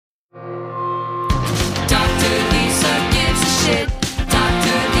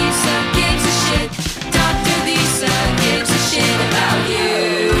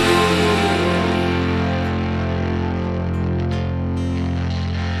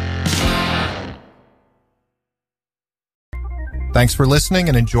Thanks for listening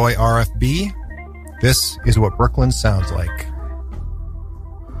and enjoy RFB. This is what Brooklyn sounds like.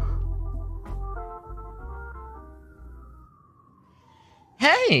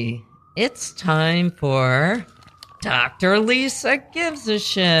 Hey, it's time for Dr. Lisa Gives a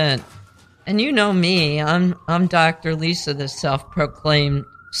Shit. And you know me, I'm Dr. Lisa, the self-proclaimed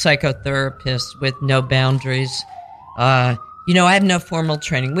psychotherapist with no boundaries. I have no formal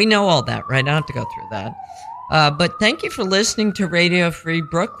training. We know all that, right? I don't have to go through that. But thank you for listening to Radio Free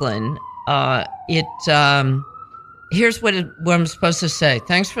Brooklyn. Here's what I'm supposed to say.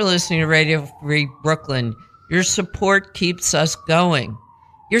 Thanks for listening to Radio Free Brooklyn. Your support keeps us going.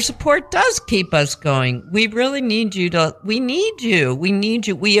 Your support does keep us going. We really need you we need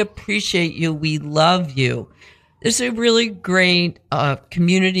you. We appreciate you. We love you. This is a really great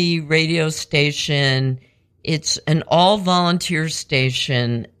community radio station. It's an all-volunteer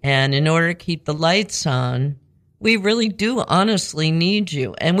station. And in order to keep the lights on, we really do honestly need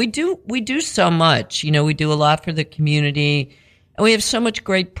you. And we do so much. We do a lot for the community. And we have so much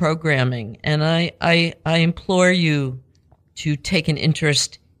great programming. And I implore you to take an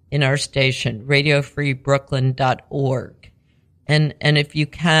interest in our station, radiofreebrooklyn.org. And if you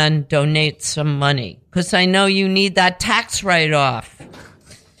can, donate some money, because I know you need that tax write-off.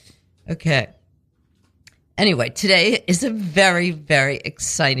 Okay. Anyway, today is a very, very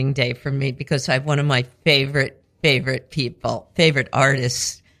exciting day for me because I have one of my favorite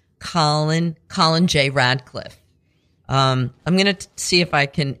artists, Colin J. Radcliffe. I'm going to see if I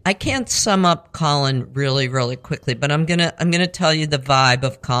can't sum up Colin really, really quickly, but I'm going to tell you the vibe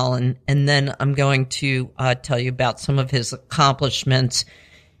of Colin, and then I'm going to tell you about some of his accomplishments.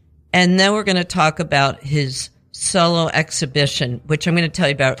 And then we're going to talk about his solo exhibition, which I'm going to tell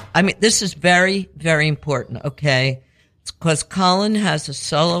you about. This is very, very important. Okay. It's because Colin has a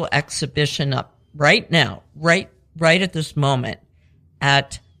solo exhibition up right now, right at this moment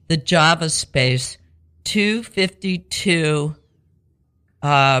at the Java Space, 252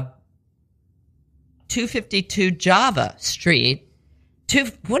 Java Street.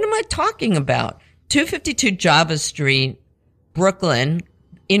 What am I talking about? 252 Java Street, Brooklyn,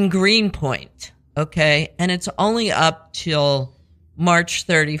 in Greenpoint. Okay, and it's only up till March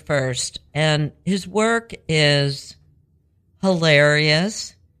 31st. And his work is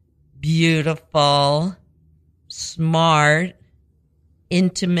hilarious, beautiful, smart,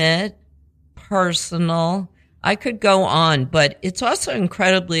 intimate, personal. I could go on, but it's also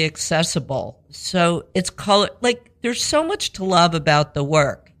incredibly accessible. So it's there's so much to love about the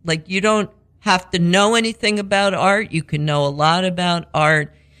work. You don't have to know anything about art. You can know a lot about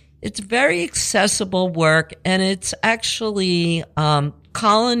art. It's very accessible work, and it's actually,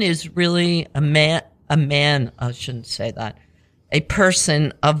 Colin is really a man, I shouldn't say that, a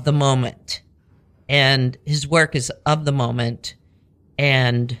person of the moment. And his work is of the moment,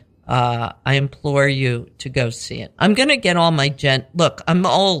 and I implore you to go see it. I'm going to get all my look, I'm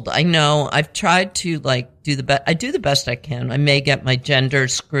old. I know. I've tried to do the best. I do the best I can. I may get my gender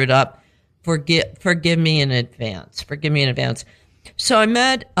screwed up. Forgive me in advance. So I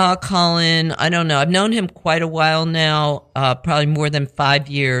met Colin. I don't know. I've known him quite a while now, probably more than 5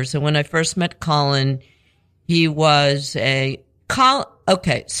 years. And when I first met Colin, he was okay,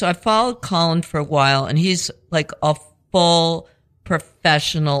 so I followed Colin for a while, and he's like a full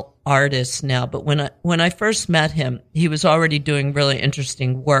professional artist now. But when I first met him, he was already doing really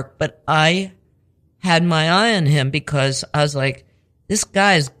interesting work. But I had my eye on him because I was like, this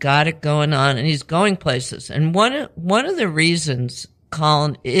guy's got it going on, and he's going places. And one of the reasons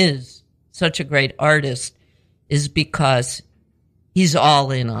Colin is such a great artist is because he's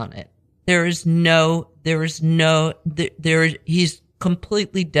all in on it. He's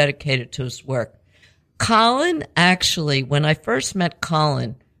completely dedicated to his work. Colin, actually, when I first met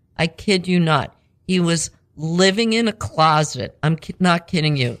Colin, I kid you not, he was living in a closet. I'm not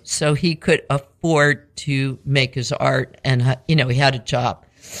kidding you. So he could afford to make his art, and, he had a job.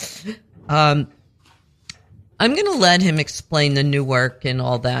 I'm going to let him explain the new work and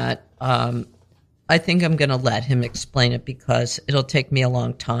all that. I think I'm going to let him explain it because it'll take me a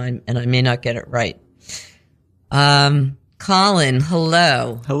long time and I may not get it right. Colin,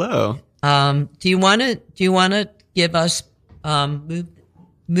 hello. Hello. Do you want to give us, move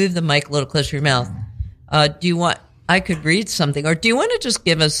the mic a little closer to your mouth. I could read something, or do you want to just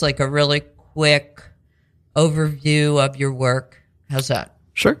give us a really quick overview of your work? How's that?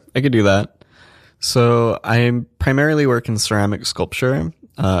 Sure, I could do that. So I primarily work in ceramic sculpture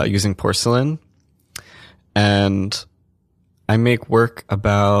using porcelain, and I make work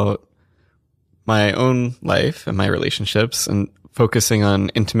about my own life and my relationships and focusing on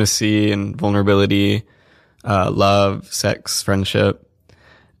intimacy and vulnerability, love, sex, friendship,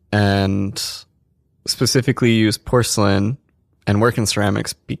 and specifically use porcelain and work in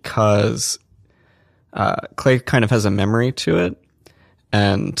ceramics because clay kind of has a memory to it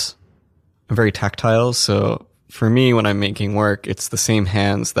and very tactile. So for me, when I'm making work, it's the same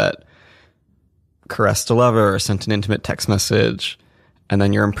hands that caressed a lover or sent an intimate text message. And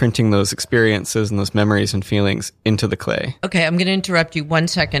then you're imprinting those experiences and those memories and feelings into the clay. Okay, I'm going to interrupt you 1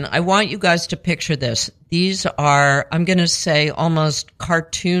 second. I want you guys to picture this. These are, I'm going to say, almost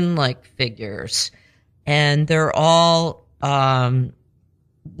cartoon-like figures. And they're all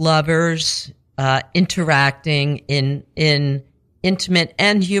lovers interacting in intimate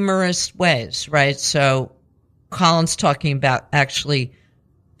and humorous ways, right? So Colin's talking about actually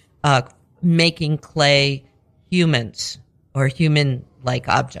making clay humans or human-like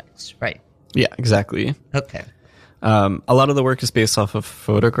objects, right? Yeah, exactly. Okay. A lot of the work is based off of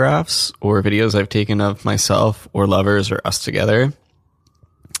photographs or videos I've taken of myself or lovers or us together.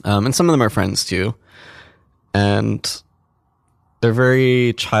 And some of them are friends too. And they're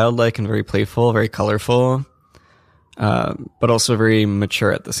very childlike and very playful, very colorful, but also very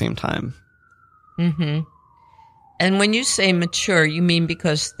mature at the same time. Mm-hmm. And when you say mature, you mean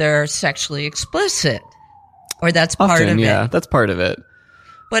because they're sexually explicit? Or that's part of it? Yeah, that's part of it.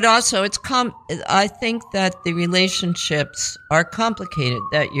 But also, I think that the relationships are complicated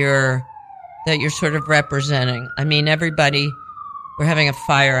that you're sort of representing. I mean, everybody, we're having a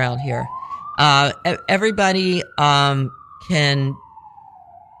fire out here. Everybody can,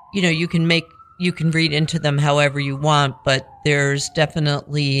 you can read into them however you want, but there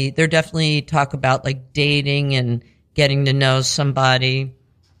definitely talk about like dating and getting to know somebody.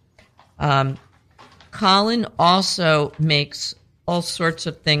 Colin also makes all sorts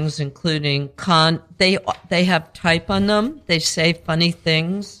of things, including they have type on them. They say funny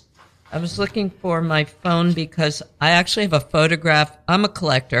things. I was looking for my phone because I actually have a photograph. I'm a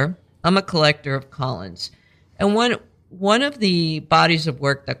collector of Colin's. And one of the bodies of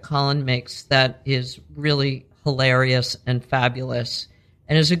work that Colin makes that is really hilarious and fabulous,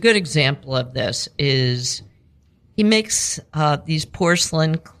 and is a good example of this, is he makes these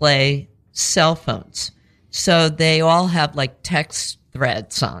porcelain clay cell phones. So they all have like text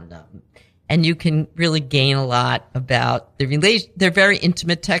threads on them. And you can really gain a lot about the relation. They're very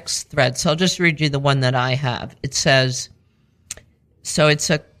intimate text threads. So I'll just read you the one that I have. It says, so it's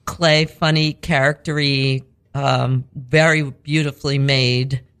a clay, funny, charactery, very beautifully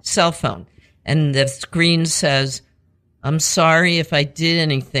made cell phone. And the screen says, I'm sorry if I did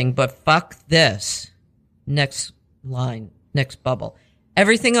anything, but fuck this. Next line, next bubble.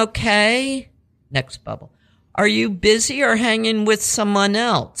 Everything okay? Next bubble. Are you busy or hanging with someone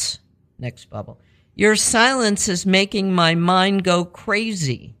else? Next bubble. Your silence is making my mind go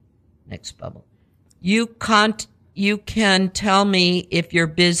crazy. Next bubble. You can tell me if you're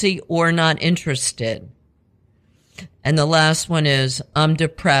busy or not interested. And the last one is, I'm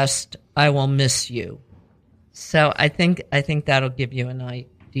depressed. I will miss you. So I think that'll give you an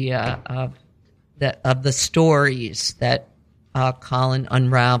idea of the stories that Colin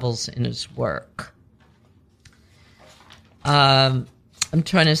unravels in his work. I'm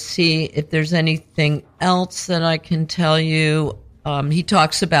trying to see if there's anything else that I can tell you. He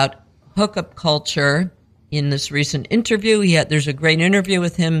talks about hookup culture in this recent interview. There's a great interview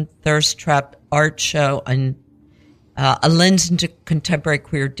with him, Thirst Trap Art Show, and a lens into contemporary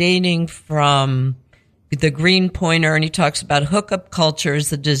queer dating from the Green Pointer. And he talks about hookup culture as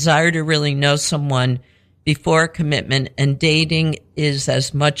the desire to really know someone before commitment, and dating is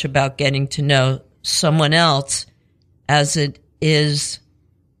as much about getting to know someone else as it is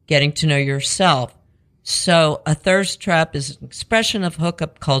getting to know yourself. So a thirst trap is an expression of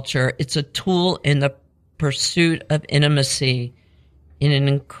hookup culture. It's a tool in the pursuit of intimacy in an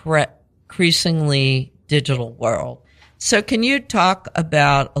increasingly digital world. So can you talk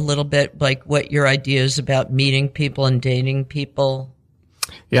about a little bit like what your ideas about meeting people and dating people?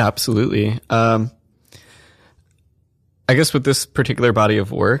 Yeah, absolutely. I guess with this particular body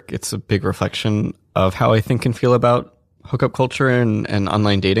of work, it's a big reflection of how I think and feel about hookup culture and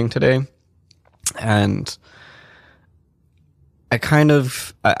online dating today. And I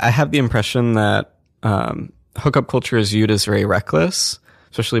have the impression that hookup culture is viewed as very reckless,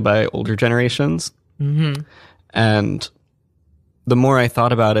 especially by older generations. Mm-hmm. And the more I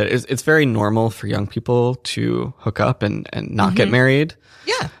thought about it, it's very normal for young people to hook up and not get married.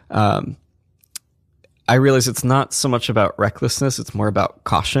 Yeah. I realize it's not so much about recklessness, it's more about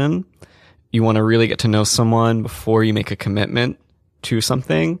caution. You want to really get to know someone before you make a commitment to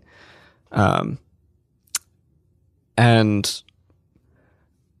something. And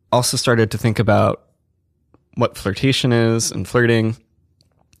also started to think about what flirtation is and flirting.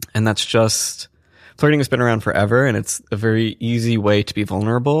 And that's just, flirting has been around forever, and it's a very easy way to be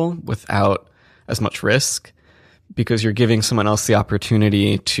vulnerable without as much risk, because you're giving someone else the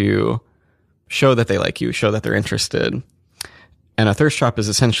opportunity to show that they like you, show that they're interested. And a thirst trap is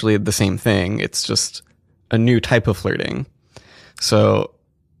essentially the same thing. It's just a new type of flirting. So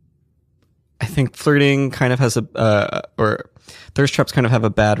I think flirting kind of has or thirst traps kind of have a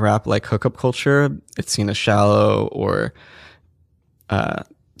bad rap, like hookup culture. It's seen as shallow, or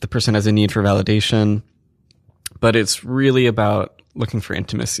the person has a need for validation. But it's really about looking for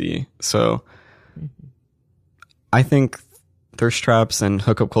intimacy. So I think thirst traps and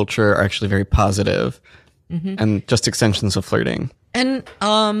hookup culture are actually very positive, and just extensions of flirting. And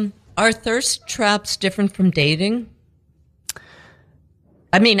are thirst traps different from dating?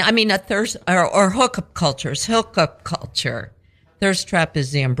 I mean, a thirst or hookup culture. Hookup culture. Thirst trap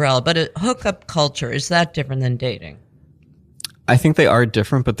is the umbrella, but a hookup culture, is that different than dating? I think they are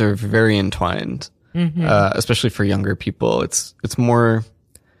different, but they're very entwined. Especially for younger people, it's more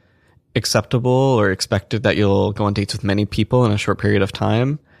acceptable or expected that you'll go on dates with many people in a short period of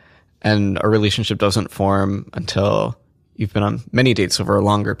time, and a relationship doesn't form until you've been on many dates over a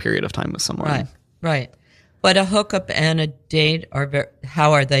longer period of time with someone. Right. But a hookup and a date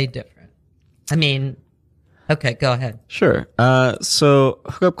how are they different? I mean, okay, go ahead. Sure. So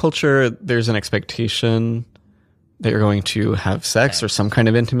hookup culture, there's an expectation that you're going to have sex or some kind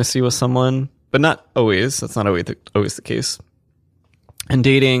of intimacy with someone, but not always. That's not always the case. And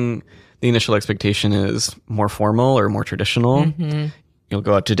dating, the initial expectation is more formal or more traditional. You'll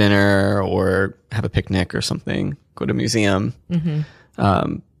go out to dinner or have a picnic or something, go to a museum.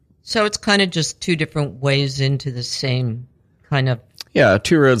 So it's kind of just two different ways into the same kind of... Yeah,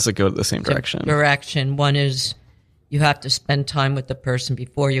 two roads that go the same direction. One is you have to spend time with the person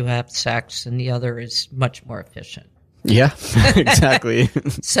before you have sex, and the other is much more efficient. Yeah, exactly.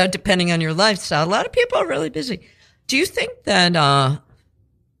 So depending on your lifestyle, a lot of people are really busy. Do you think that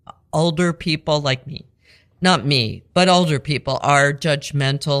older people like me, not me, but older people are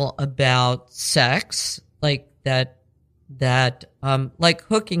judgmental about sex? Like that like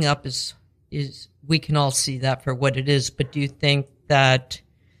hooking up is we can all see that for what it is, but do you think that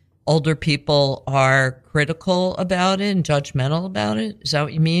older people are critical about it and judgmental about it? Is that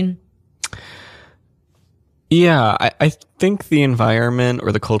what you mean? Yeah, I think the environment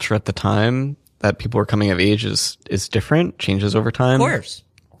or the culture at the time that people were coming of age is different, changes over time. Of course.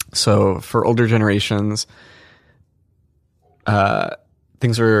 So for older generations,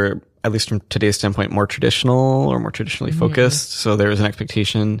 things were, at least from today's standpoint, more traditional or more traditionally focused. So there was an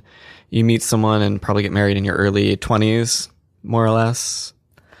expectation you meet someone and probably get married in your early 20s, more or less.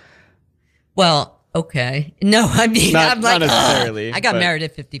 Well, okay. No, I mean, I'm like, not necessarily. I got married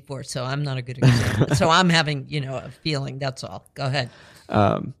at 54, so I'm not a good example. So I'm having, a feeling. That's all. Go ahead.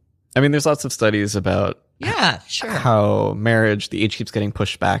 I mean, there's lots of studies about how marriage, the age keeps getting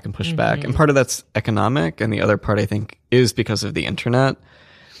pushed back and pushed back. And part of that's economic, and the other part, I think, is because of the internet.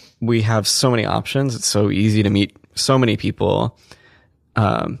 We have so many options. It's so easy to meet so many people.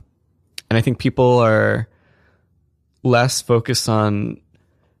 And I think people are less focused on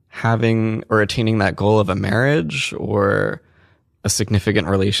having or attaining that goal of a marriage or a significant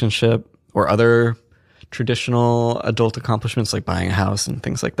relationship or other traditional adult accomplishments like buying a house and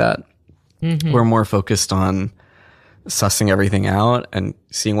things like that. We're more focused on sussing everything out and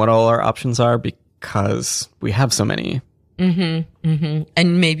seeing what all our options are because we have so many. And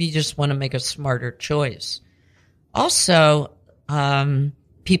maybe you just want to make a smarter choice. Also,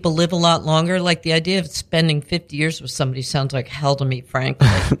 people live a lot longer. Like the idea of spending 50 years with somebody sounds like hell to me, frankly.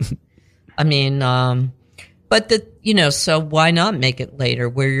 I mean, but so why not make it later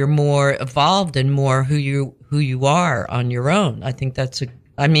where you're more evolved and more who you are on your own? I think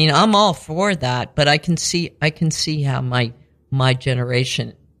I'm all for that, but I can see how my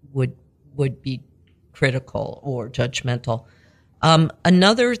generation would be critical or judgmental.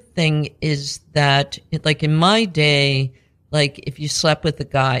 Another thing is that, like in my day, like if you slept with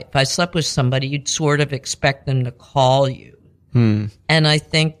if I slept with somebody, you'd sort of expect them to call you. And I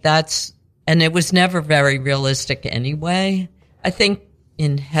think and it was never very realistic anyway. I think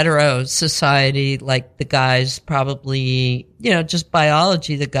in hetero society, like the guys probably, just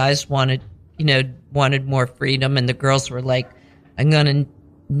biology, the guys wanted more freedom, and the girls were like, I'm going to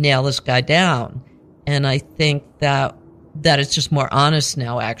nail this guy down. And I think that it's just more honest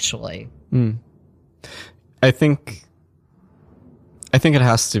now, actually. I think it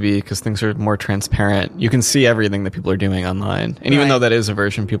has to be because things are more transparent. You can see everything that people are doing online. And even though that is a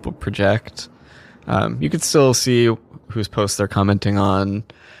version people project, you could still see whose posts they're commenting on,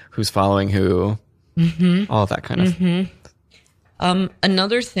 who's following who. all that kind of.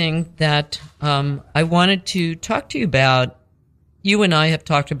 Another thing that I wanted to talk to you about, you and I have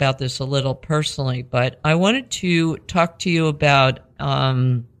talked about this a little personally, but I wanted to talk to you about,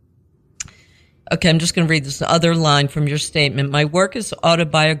 okay, I'm just going to read this other line from your statement. My work is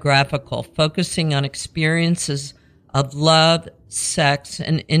autobiographical, focusing on experiences of love, sex,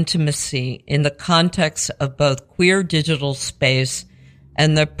 and intimacy in the context of both queer digital space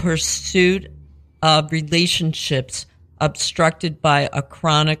and the pursuit of relationships obstructed by a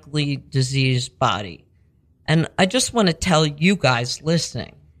chronically diseased body. And I just want to tell you guys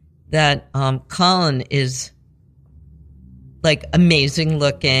listening that Colin is like amazing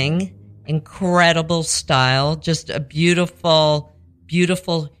looking, incredible style, just a beautiful,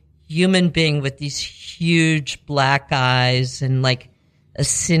 beautiful human being with these huge black eyes and like a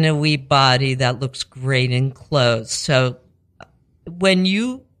sinewy body that looks great in clothes. So when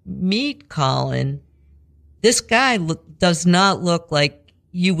you meet Colin, this guy does not look like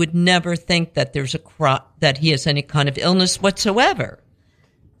you would never think that there's that he has any kind of illness whatsoever.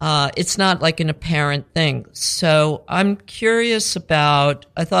 It's not like an apparent thing. So I'm curious about,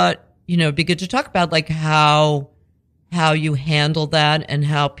 I thought, it'd be good to talk about like how you handle that and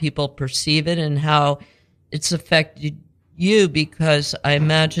how people perceive it and how it's affected you, because I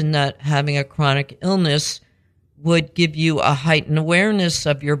imagine that having a chronic illness would give you a heightened awareness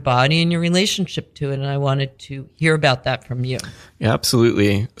of your body and your relationship to it. And I wanted to hear about that from you. Yeah,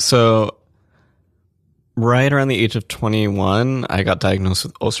 absolutely. So right around the age of 21, I got diagnosed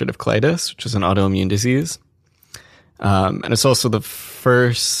with ulcerative colitis, which is an autoimmune disease. And it's also the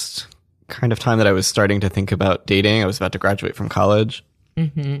first kind of time that I was starting to think about dating. I was about to graduate from college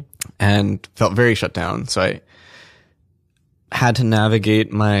and felt very shut down. So I had to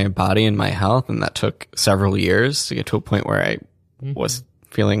navigate my body and my health, and that took several years to get to a point where I was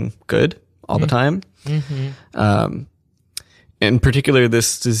feeling good all the time. In particular,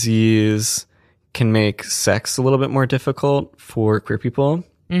 this disease can make sex a little bit more difficult for queer people.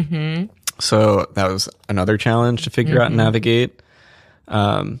 So that was another challenge to figure out and navigate.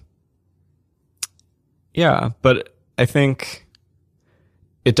 Yeah, but I think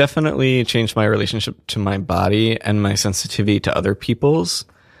it definitely changed my relationship to my body and my sensitivity to other people's.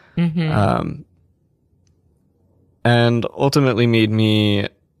 And ultimately made me,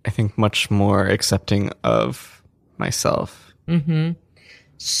 I think, much more accepting of myself.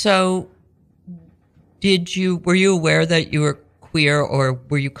 So were you aware that you were queer, or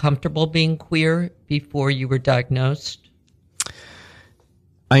were you comfortable being queer before you were diagnosed?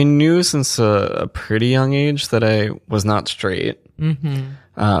 I knew since a pretty young age that I was not straight,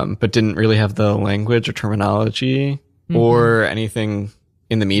 but didn't really have the language or terminology or anything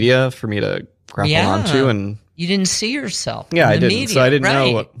in the media for me to grapple onto. And you didn't see yourself. Yeah, I didn't. Media, so I didn't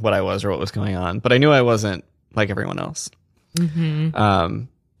know what I was or what was going on, but I knew I wasn't like everyone else.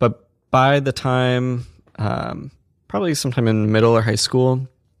 But by the time, probably sometime in middle or high school,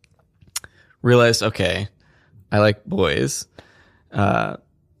 realized, okay, I like boys.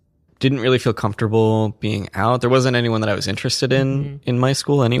 Didn't really feel comfortable being out. There wasn't anyone that I was interested in my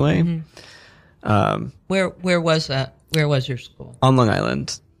school anyway. Where was that? Where was your school? On Long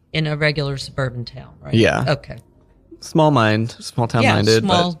Island. In a regular suburban town, right? Yeah. Okay. Small town minded.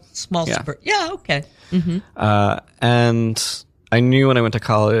 Small yeah. suburban. Yeah, okay. And I knew when I went to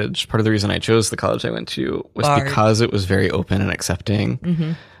college, part of the reason I chose the college I went to was because it was very open and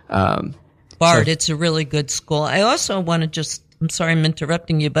accepting. Bard, it's a really good school. I also want to I'm sorry I'm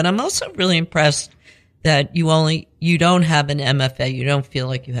interrupting you, but I'm also really impressed that you don't have an MFA. You don't feel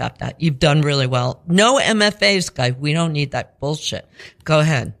like you have that. You've done really well. No MFAs, guys. We don't need that bullshit. Go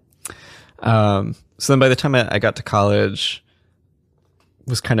ahead. So then by the time I got to college,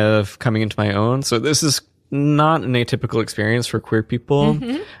 was kind of coming into my own. So this is not an atypical experience for queer people.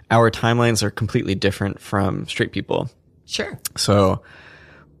 Our timelines are completely different from straight people. Sure. So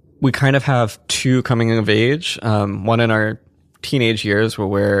we kind of have two coming of age, one in our teenage years where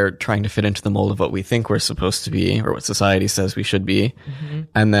we're trying to fit into the mold of what we think we're supposed to be or what society says we should be.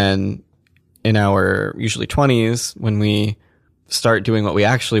 And then in our usually 20s, when we start doing what we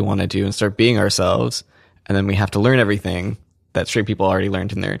actually want to do and start being ourselves, and then we have to learn everything that straight people already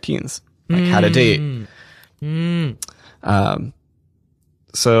learned in their teens, like how to date.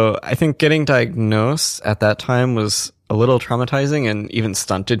 So I think getting diagnosed at that time was a little traumatizing and even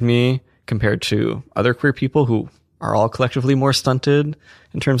stunted me compared to other queer people who are all collectively more stunted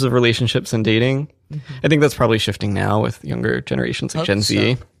in terms of relationships and dating. I think that's probably shifting now with younger generations like Gen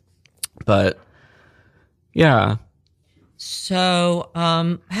Z. But yeah. So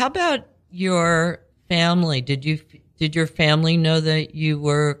how about your family? Did did your family know that you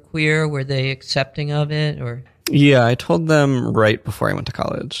were queer? Were they accepting of it, or? Yeah, I told them right before I went to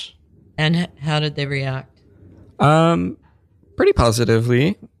college. And how did they react? Pretty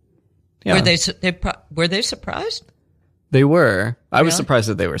positively. Yeah. Were they surprised? They were. I was Really? surprised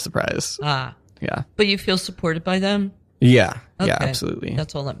that they were surprised. Ah, Yeah. but you feel supported by them? Yeah. Yeah, Okay. absolutely.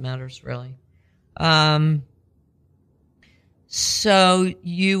 That's all that matters, really. So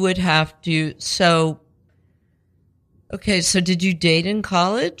you would have to. Okay. So did you date in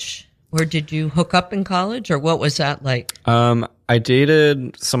college, or did you hook up in college, or what was that like? I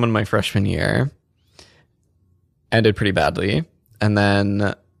dated someone my freshman year. Ended pretty badly. And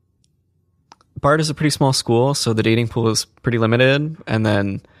then Bard is a pretty small school, so the dating pool is pretty limited. And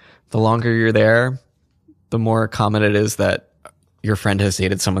then the longer you're there, the more common it is that your friend has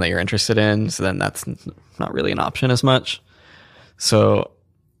dated someone that you're interested in. So then that's not really an option as much. So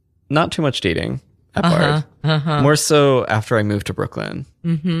not too much dating at Bard. More so after I moved to Brooklyn.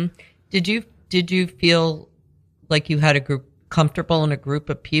 Mm-hmm. Did you feel like you had comfortable in a group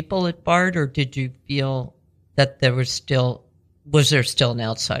of people at Bard, or did you feel that was there still an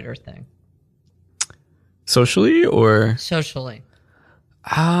outsider thing? Socially or? Socially.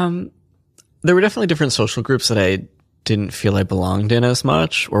 There were definitely different social groups that I didn't feel I belonged in as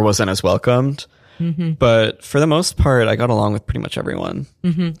much or wasn't as welcomed. Mm-hmm. But for the most part, I got along with pretty much everyone.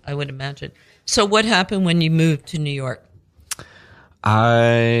 Mm-hmm. I would imagine. So what happened when you moved to New York?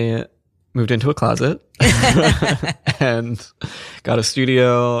 I moved into a closet and got a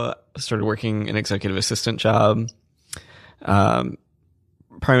studio, started working an executive assistant job,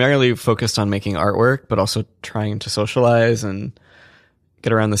 primarily focused on making artwork, but also trying to socialize and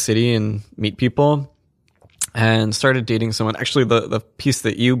get around the city and meet people. And started dating someone. Actually, the piece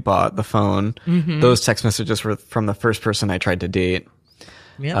that you bought, the phone, those text messages were from the first person I tried to date.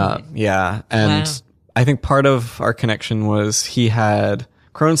 Really? Yeah. And Wow. I think part of our connection was he had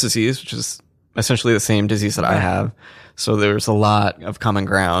Crohn's disease, which is essentially the same disease that I have. So there was a lot of common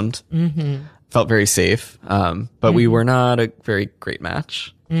ground. Mm-hmm. Felt very safe. But we were not a very great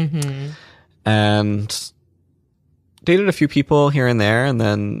match. Mm-hmm. And dated a few people here and there. And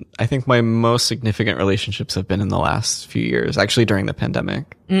then I think my most significant relationships have been in the last few years, actually during the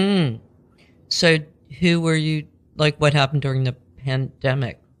pandemic. So who were you, like what happened during the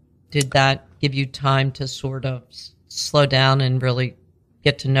pandemic? Did that give you time to sort of slow down and really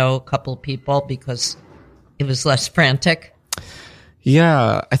get to know a couple of people because it was less frantic?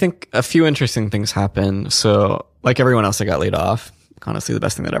 Yeah, I think a few interesting things happened. So like everyone else, I got laid off. Honestly, the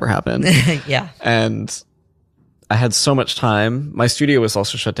best thing that ever happened. Yeah. And I had so much time. My studio was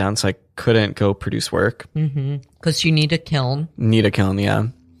also shut down, so I couldn't go produce work. Because you need a kiln. Need a kiln, yeah.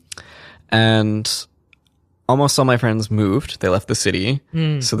 And almost all my friends moved. They left the city.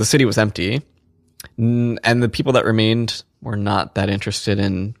 So the city was empty. And the people that remained were not that interested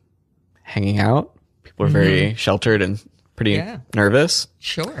in hanging out. People were very sheltered and pretty nervous.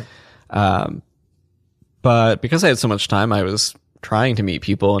 Sure. But because I had so much time, I was trying to meet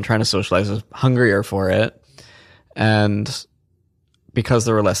people and trying to socialize. I was hungrier for it. And because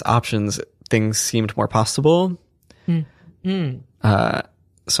there were less options, things seemed more possible. So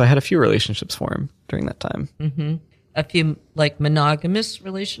I had a few relationships form during that time. A few like monogamous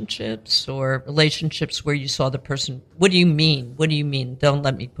relationships or relationships where you saw the person. What do you mean? What do you mean? Don't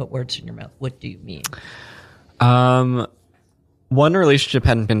let me put words in your mouth. What do you mean? One relationship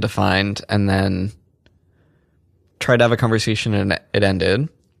hadn't been defined, and then tried to have a conversation and it ended.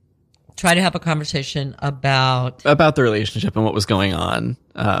 Try to have a conversation about the relationship and what was going on.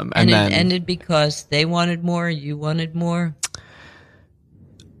 And then it ended because they wanted more, you wanted more.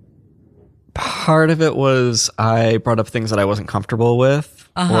 Part of it was I brought up things that I wasn't comfortable with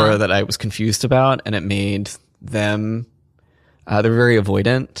or that I was confused about, and it made them, they were very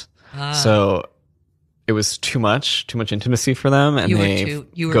avoidant. So it was too much intimacy for them, and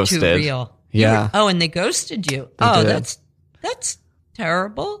you were ghosted. too real. Yeah. And they ghosted you. They did. That's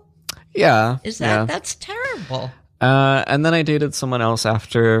terrible. Yeah. That's terrible. And then I dated someone else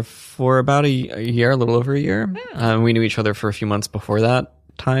after for about a year, a little over a year. We knew each other for a few months before that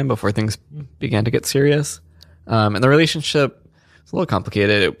time, before things began to get serious. And the relationship was a little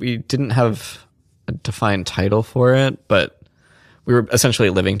complicated. We didn't have a defined title for it, but we were essentially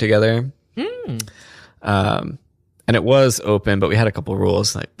living together. And it was open, but we had a couple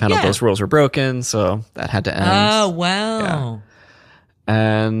rules. Like, found out those rules were broken, so that had to end. Oh, wow. Yeah.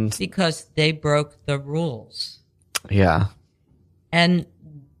 And because they broke the rules. Yeah. And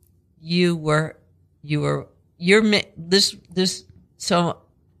so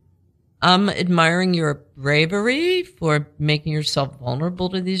I'm admiring your bravery for making yourself vulnerable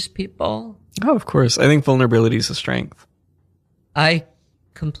to these people. Oh, of course. I think vulnerability is a strength. I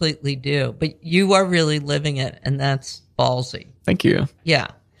completely do. But you are really living it, and that's ballsy. Thank you. Yeah.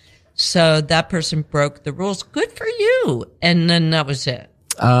 So that person broke the rules. Good for you. And then that was it.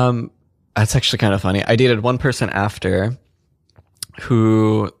 That's actually kind of funny. I dated one person after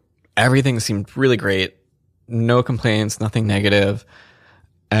who everything seemed really great. No complaints, nothing negative.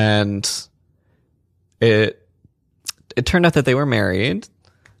 And it turned out that they were married.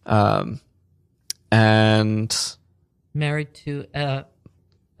 And married to a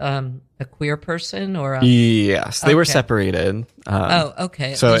queer person or a... Yes, they were separated.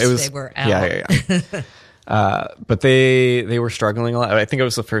 Okay. So it was, they were out. Yeah. But they were struggling a lot. I think it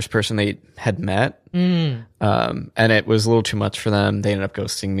was the first person they had met. And it was a little too much for them. They ended up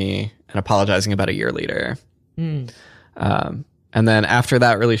ghosting me and apologizing about a year later. And then after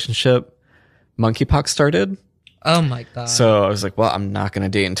that relationship, monkeypox started. Oh my God. So I was like, well, I'm not going to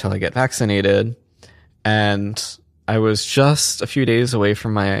date until I get vaccinated. And I was just a few days away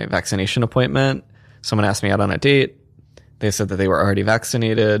from my vaccination appointment. Someone asked me out on a date. They said that they were already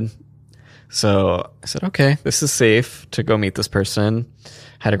vaccinated. So I said, okay, this is safe to go meet this person.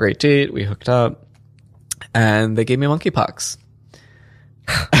 Had a great date. We hooked up. And they gave me monkeypox.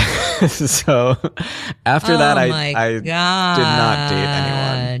 So after that, I did not date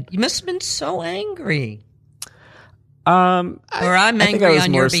anyone. You must have been so angry. Or I'm angry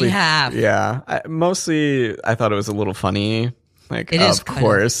on your behalf. Yeah. I thought it was a little funny. Like, it of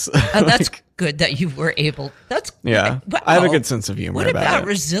course. That's good that you were able. That's yeah. Wow. I have a good sense of humor. What about it.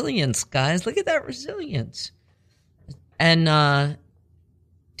 resilience, guys? Look at that resilience. And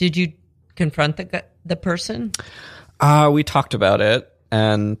did you confront the person? We talked about it,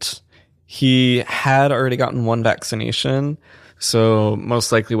 and he had already gotten one vaccination. So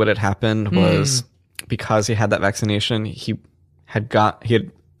most likely, what had happened was because he had that vaccination, he had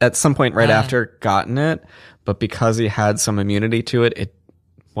at some point right after gotten it, but because he had some immunity to it,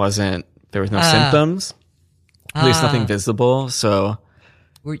 there was no symptoms, at least nothing visible. So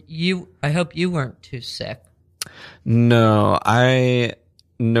I hope you weren't too sick. No, I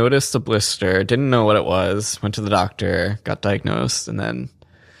noticed a blister, didn't know what it was, went to the doctor, got diagnosed, and then...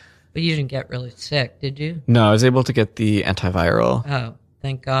 But you didn't get really sick, did you? No, I was able to get the antiviral. Oh,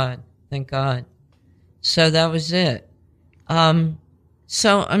 thank God. Thank God. So that was it.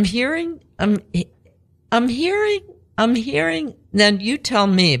 So I'm hearing, then you tell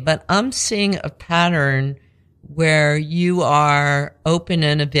me, but I'm seeing a pattern where you are open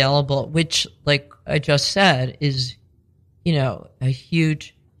and available, which, like I just said, is, a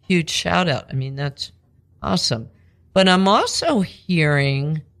huge, huge shout out. I mean, that's awesome. But I'm also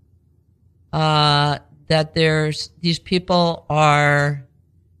hearing that these people are,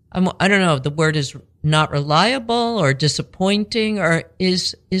 I don't know, the word is not reliable or disappointing, or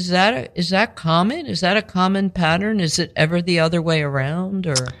is that common? Is that a common pattern? Is it ever the other way around,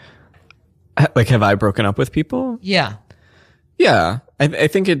 or? Like, have I broken up with people? Yeah. Yeah. I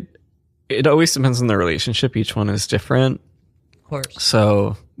think it always depends on the relationship. Each one is different. Of course.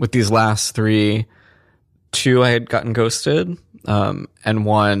 So with these last 3, 2 I had gotten ghosted, and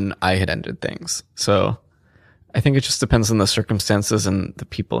 1 I had ended things. So I think it just depends on the circumstances and the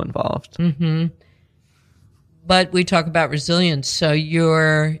people involved. Mm-hmm. But we talk about resilience. So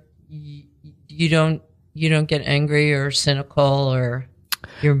you don't get angry or cynical, or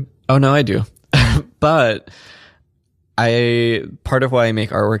you're... Oh, no, I do. But part of why I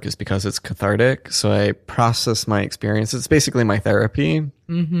make artwork is because it's cathartic. So I process my experience. It's basically my therapy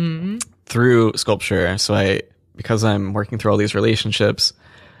through sculpture. So because I'm working through all these relationships,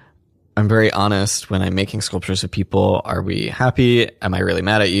 I'm very honest when I'm making sculptures of people. Are we happy? Am I really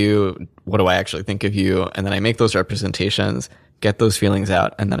mad at you? What do I actually think of you? And then I make those representations, get those feelings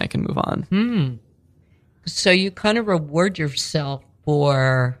out, and then I can move on. So you kind of reward yourself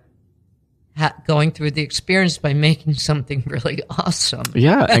for going through the experience by making something really awesome.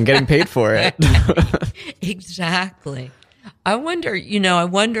 Yeah, and getting paid for it. Exactly. I wonder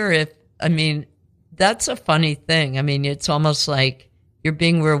if, that's a funny thing. It's almost like you're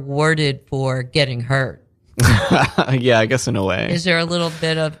being rewarded for getting hurt. Yeah, I guess in a way. Is there a little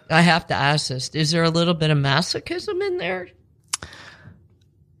bit of, I have to ask this, is there a little bit of masochism in there?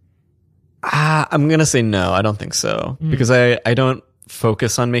 I'm going to say no, I don't think so. Because I don't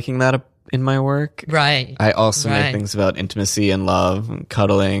focus on making that in my work. Right. I also make things about intimacy and love and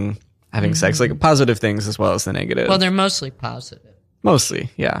cuddling, having sex, like positive things as well as the negative. Well, they're mostly positive. Mostly,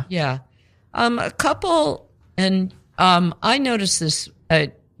 yeah. Yeah. A couple, and I noticed this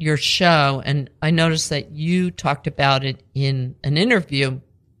at your show, and I noticed that you talked about it in an interview,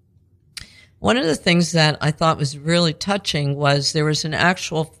 One of the things that I thought was really touching was there was an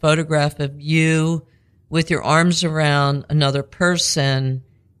actual photograph of you with your arms around another person,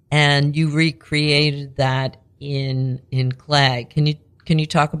 and you recreated that in clay. Can you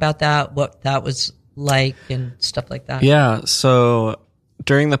talk about that? What that was like and stuff like that? Yeah. So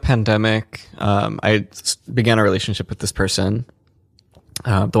during the pandemic, I began a relationship with this person,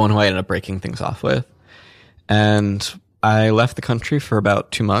 the one who I ended up breaking things off with. And I left the country for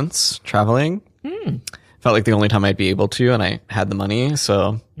about 2 months traveling. Felt like the only time I'd be able to, and I had the money.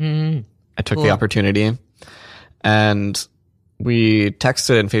 So I took the opportunity. And we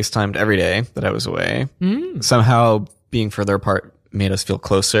texted and FaceTimed every day that I was away. Somehow being further apart made us feel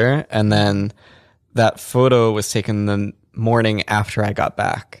closer. And then that photo was taken the morning after I got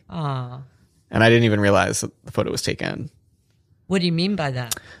back. Aww. And I didn't even realize that the photo was taken. What do you mean by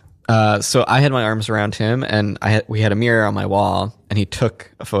that? So I had my arms around him, and we had a mirror on my wall, and he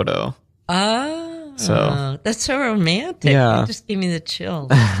took a photo. Oh, so that's so romantic. Yeah. It just gave me the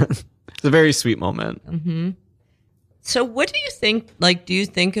chills. It's a very sweet moment. So what do you think, like, do you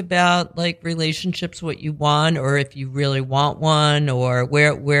think about, like, relationships, what you want, or if you really want one, or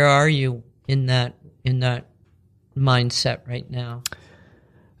where are you in that mindset right now?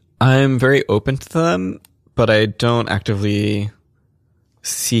 I'm very open to them, but I don't actively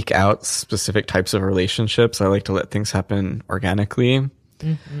seek out specific types of relationships. I like to let things happen organically.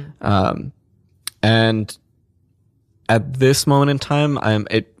 And at this moment in time, I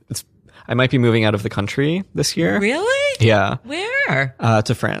might be moving out of the country this year. Really? Yeah. Where?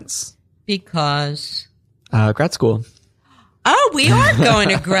 To France. Because? Grad school. Oh, we are going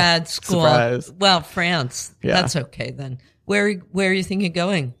to grad school. Surprise. Well, France. Yeah. That's okay then. Where are you thinking of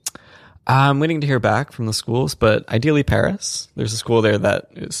going? I'm waiting to hear back from the schools, but ideally Paris. There's a school there that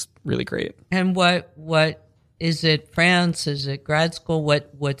is really great. And what is it? France? Is it grad school?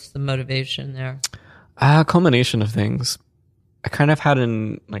 What's the motivation there? A culmination of things. I kind of had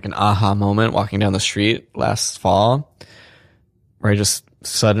an aha moment walking down the street last fall, where I just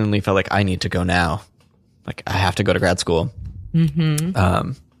suddenly felt like I need to go now. Like I have to go to grad school. And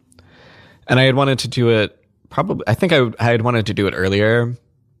I had wanted to do it I think I had wanted to do it earlier,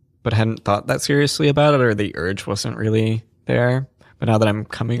 but hadn't thought that seriously about it, or the urge wasn't really there. But now that I'm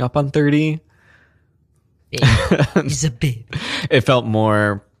coming up on 30, he's a babe. It felt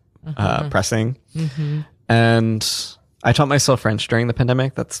more pressing. And I taught myself French during the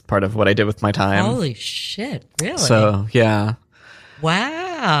pandemic. That's part of what I did with my time. Holy shit, really? So, yeah.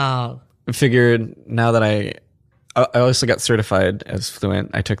 Wow. I figured now that I also got certified as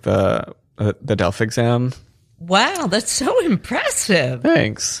fluent. I took the DELF exam. Wow, that's so impressive.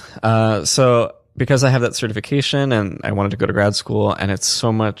 Thanks. So because I have that certification and I wanted to go to grad school, and it's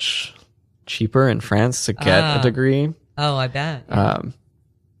so much cheaper in France to get a degree. Oh, I bet.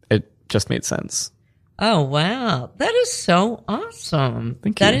 It just made sense. Oh, wow. That is so awesome.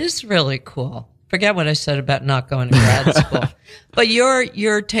 Thank you. That is really cool. Forget what I said about not going to grad school. But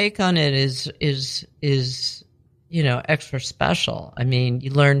your take on it is extra special. I mean, you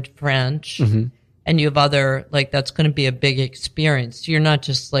learned French and you have other, like, that's going to be a big experience. You're not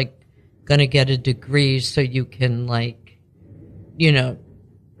just like going to get a degree so you can, like,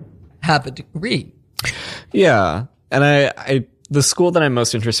 have a degree. Yeah. And I the school that I'm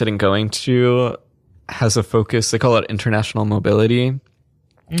most interested in going to has a focus, they call it international mobility.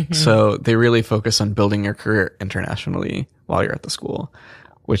 So they really focus on building your career internationally while you're at the school,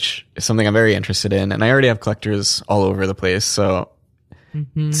 which is something I'm very interested in. And I already have collectors all over the place, so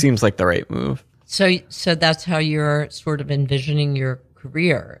it seems like the right move. So that's how you're sort of envisioning your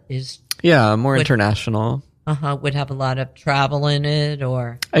career is? Yeah, more international. Would have a lot of travel in it,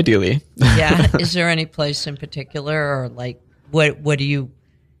 or? Ideally. Yeah. Is there any place in particular, or like what do you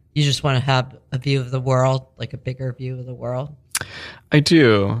just want to have a view of the world, like a bigger view of the world? I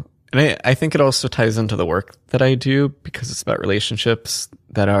do. And I think it also ties into the work that I do, because it's about relationships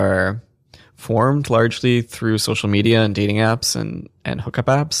that are formed largely through social media and dating apps and hookup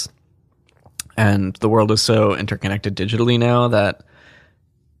apps. And the world is so interconnected digitally now that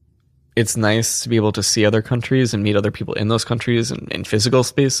it's nice to be able to see other countries and meet other people in those countries and in physical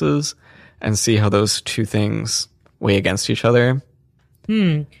spaces and see how those two things weigh against each other.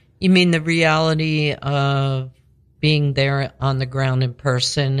 You mean the reality of being there on the ground in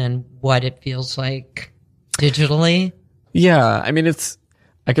person and what it feels like digitally? Yeah. I mean, it's,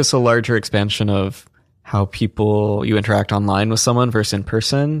 I guess, a larger expansion of how you interact online with someone versus in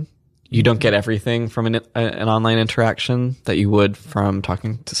person. You don't get everything from an online interaction that you would from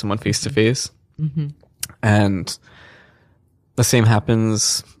talking to someone face to face. And the same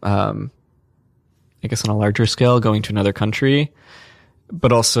happens, I guess, on a larger scale, going to another country.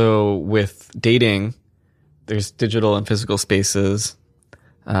 But also with dating, there's digital and physical spaces.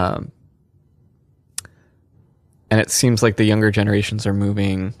 And it seems like the younger generations are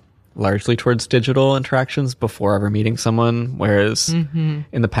moving largely towards digital interactions before ever meeting someone, whereas in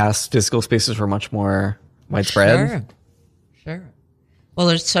the past, physical spaces were much more widespread. Sure. Well,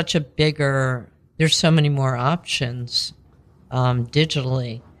 there's there's so many more options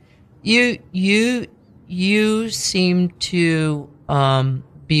digitally. You seem to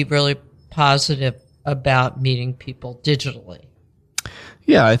be really positive about meeting people digitally.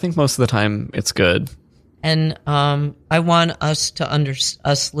 Yeah, I think most of the time it's good. And I want us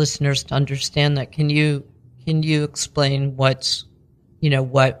listeners to understand that. Can you explain what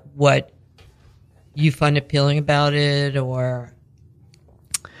you find appealing about it, or?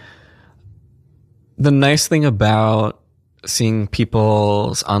 The nice thing about seeing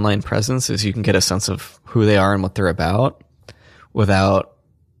people's online presence is you can get a sense of who they are and what they're about without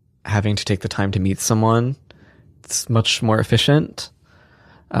having to take the time to meet someone. It's much more efficient.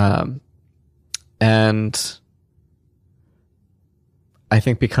 And I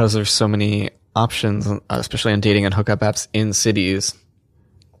think because there's so many options, especially on dating and hookup apps in cities,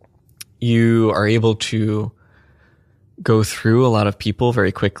 you are able to go through a lot of people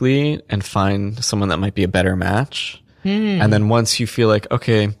very quickly and find someone that might be a better match. And then once you feel like,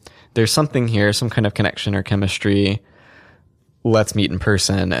 okay, there's something here, some kind of connection or chemistry, let's meet in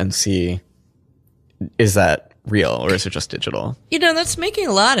person and see, is that real or is it just digital? That's making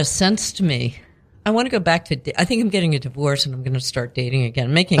a lot of sense to me. I want to go back to, I think I'm getting a divorce and I'm going to start dating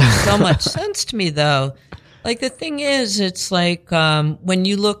again. Making so much sense to me, though. Like, the thing is, it's like when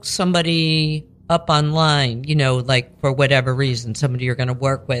you look somebody up online, like for whatever reason, somebody you're going to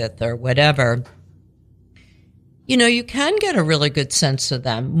work with or whatever, you can get a really good sense of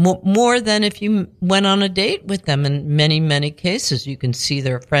them, more than if you went on a date with them. In many, many cases, you can see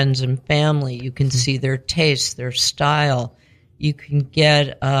their friends and family. You can see their taste, their style. You can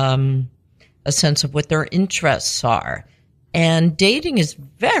get a sense of what their interests are. And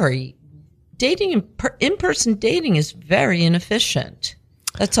in-person dating is very inefficient.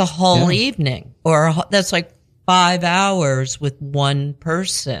 That's a whole evening, or that's like 5 hours with one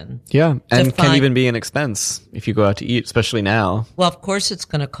person. Yeah, and can even be an expense if you go out to eat, especially now. Well, of course it's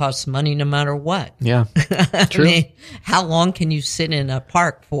going to cost money no matter what. Yeah, true. I mean, how long can you sit in a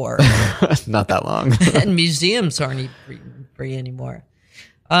park for? Not that long. And museums aren't even free anymore.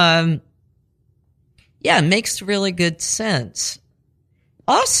 Yeah, it makes really good sense.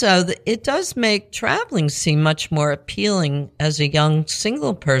 Also, it does make traveling seem much more appealing as a young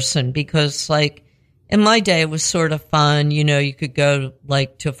single person because, like, in my day, it was sort of fun. You could go,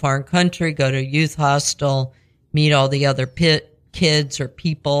 like, to a foreign country, go to a youth hostel, meet all the other kids or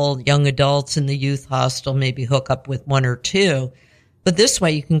people, young adults in the youth hostel, maybe hook up with one or two. But this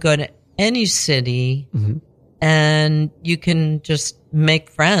way, you can go to any city and you can just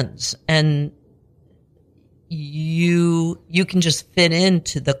make friends. And you can just fit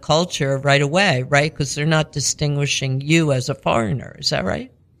into the culture right away, right? Because they're not distinguishing you as a foreigner. Is that right?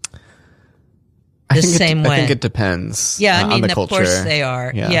 I think it depends. Yeah, on the of culture. Course they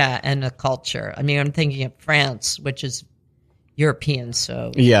are. Yeah, and the culture. I mean, I'm thinking of France, which is European,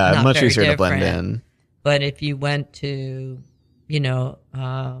 so yeah, not much very easier to different. blend in. But if you went to,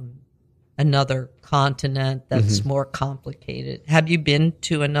 another continent that's more complicated. Have you been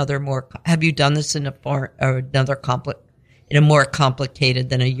to have you done this in a more complicated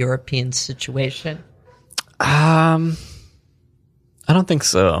than a European situation? I don't think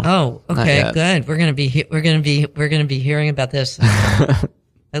so. Oh, okay, good. We're going to be hearing about this. I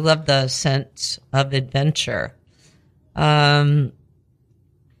love the sense of adventure. So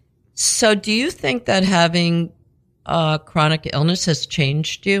do you think that having chronic illness has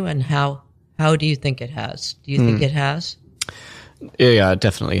changed you, and how do you think it has? Do you think it has? Yeah, it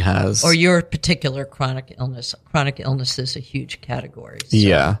definitely has. Or your particular chronic illness? Chronic illness is a huge category. So.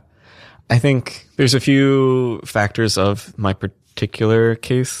 Yeah. I think there's a few factors of my particular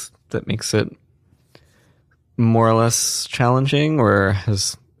case that makes it more or less challenging or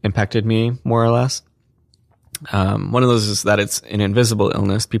has impacted me more or less. One of those is that it's an invisible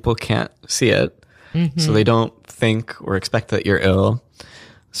illness. People can't see it. So they don't think or expect that you're ill.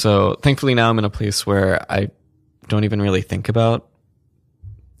 So thankfully now I'm in a place where I don't even really think about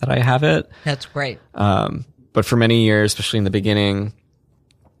that I have it. That's great. But for many years, especially in the beginning,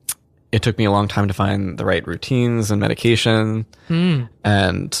 it took me a long time to find the right routines and medication.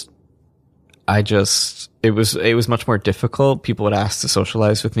 And it was much more difficult. People would ask to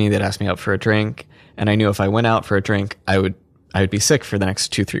socialize with me. They'd ask me out for a drink. And I knew if I went out for a drink, I would be sick for the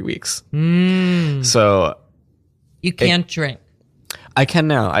next 2-3 weeks. So you can't drink. I can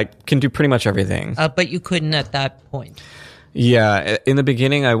now. I can do pretty much everything. But you couldn't at that point. Yeah. In the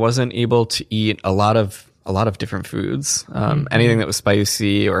beginning, I wasn't able to eat a lot of different foods. Anything that was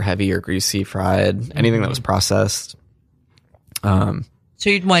spicy or heavy or greasy, fried, anything that was processed. So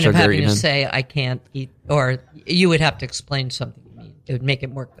you'd wind up having even. to say, I can't eat, or you would have to explain something to me. It would make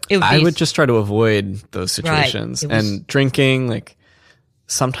it more. I would just try to avoid those situations. Right. And drinking, like,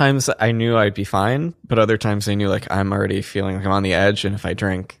 sometimes I knew I'd be fine, but other times I knew, like, I'm already feeling like I'm on the edge, and if I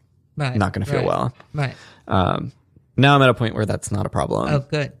drink, I'm not going to feel well. Right. Now I'm at a point where that's not a problem. Oh,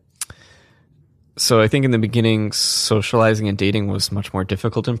 good. So I think in the beginning, socializing and dating was much more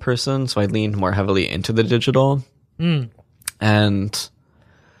difficult in person, so I leaned more heavily into the digital. And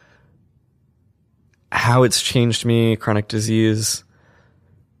how it's changed me, chronic disease,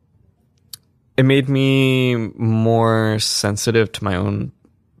 it made me more sensitive to my own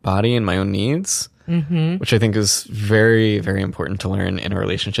body and my own needs, which I think is very, very important to learn in a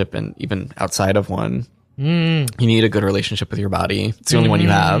relationship and even outside of one. You need a good relationship with your body. It's the only one you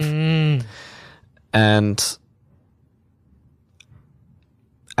have. And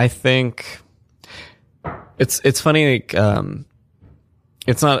I think it's funny, like,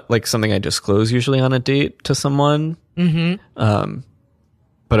 it's not like something I disclose usually on a date to someone.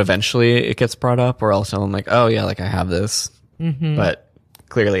 But eventually it gets brought up, or I'll tell them, like, oh yeah, like, I have this. But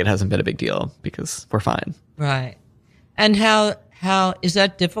clearly it hasn't been a big deal because we're fine. Right. And how is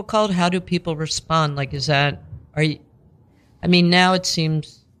that difficult? How do people respond? Like, I mean, now it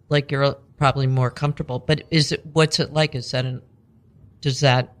seems like you're probably more comfortable, but what's it like? What's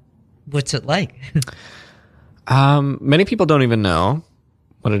it like? Many people don't even know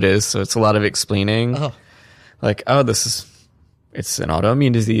what it is. So it's a lot of explaining, like, oh, it's an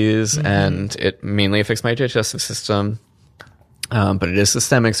autoimmune disease and it mainly affects my digestive system. But it is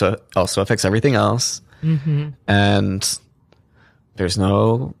systemic, so it also affects everything else. And there's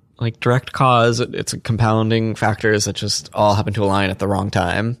no, like, direct cause. It's compounding factors that just all happen to align at the wrong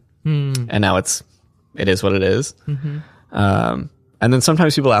time. And now it is what it is. And then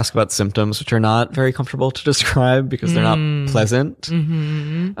sometimes people ask about symptoms, which are not very comfortable to describe because they're not pleasant.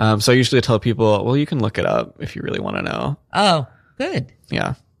 So I usually tell people, well, you can look it up if you really want to know. Oh, good.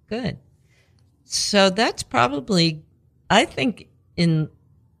 Yeah. Good. So that's probably, I think, and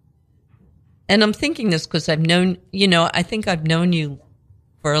I'm thinking this because I think I've known you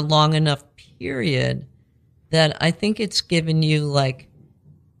for a long enough period that I think it's given you, like,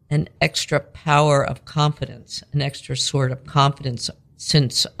 an extra power of confidence, an extra sort of confidence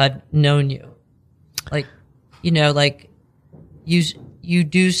since I've known you. Like, like, you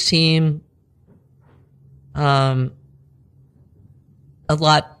do seem a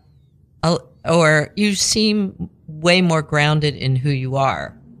lot, or you seem way more grounded in who you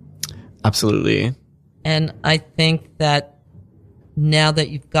are. Absolutely. And I think that now that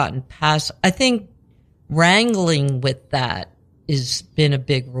you've gotten past, I think wrangling with that has been a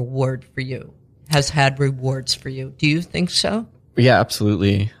big reward for you, has had rewards for you. Do you think so? Yeah,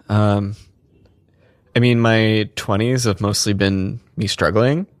 absolutely. I mean, my 20s have mostly been me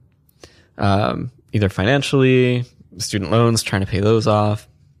struggling, either financially, student loans, trying to pay those off,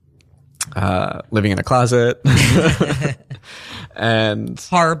 living in a closet, and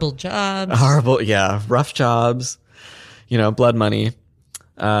horrible jobs. Rough jobs, blood money,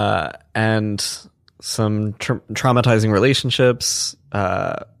 and some traumatizing relationships,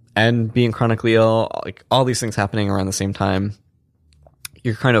 and being chronically ill, like, all these things happening around the same time.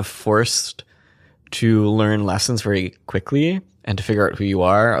 You're kind of forced to learn lessons very quickly and to figure out who you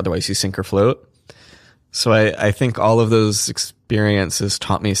are. Otherwise you sink or float. So I think all of those experiences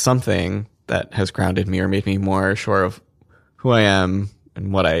taught me something that has grounded me or made me more sure of who I am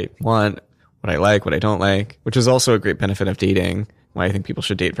and what I want, what I like, what I don't like, which is also a great benefit of dating, why I think people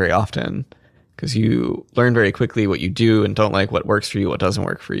should date very often, because you learn very quickly what you do and don't like, what works for you, what doesn't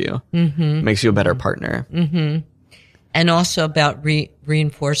work for you. It makes you a better partner. And also about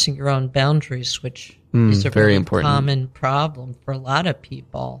reinforcing your own boundaries, which is a very really important. Common problem for a lot of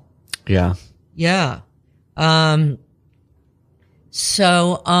people. Yeah. Yeah. Wow.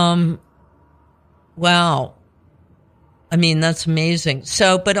 I mean, that's amazing.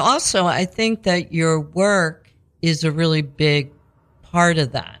 So, but also I think that your work is a really big part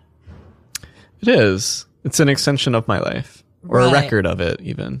of that. It is. It's an extension of my life, or a record of it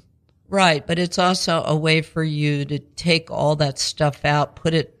even. Right. But it's also a way for you to take all that stuff out,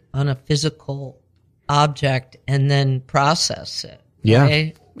 put it on a physical object, and then process it. Yeah,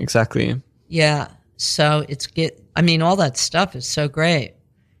 right? Exactly. Yeah. So all that stuff is so great.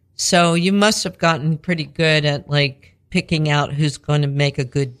 So you must have gotten pretty good at, like, picking out who's going to make a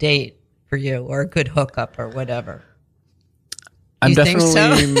good date for you or a good hookup or whatever. I'm You think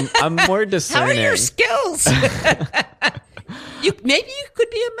definitely, so? I'm more How are discerning. your skills? Maybe you could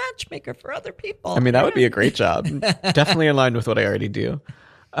be a matchmaker for other people. I mean, that would be a great job. Definitely in line with what I already do.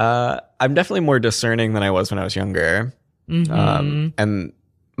 I'm definitely more discerning than I was when I was younger, and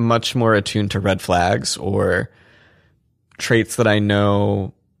much more attuned to red flags or traits that I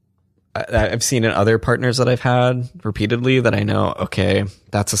know I've seen in other partners that I've had repeatedly that I know, okay,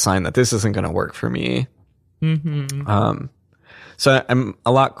 that's a sign that this isn't going to work for me. So I'm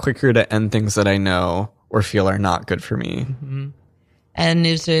a lot quicker to end things that I know or feel are not good for me. And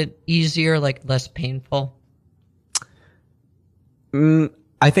is it easier, like less painful?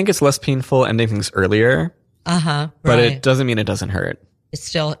 I think it's less painful ending things earlier, But but it doesn't mean it doesn't hurt. It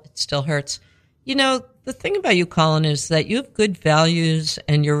still hurts. You know, the thing about you, Colin, is that you have good values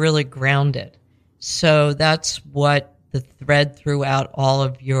and you're really grounded. So that's what the thread throughout all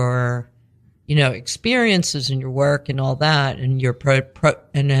of your, experiences and your work and all that, and your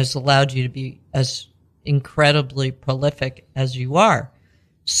and has allowed you to be as incredibly prolific as you are.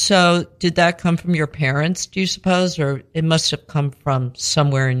 So did that come from your parents, do you suppose, or it must have come from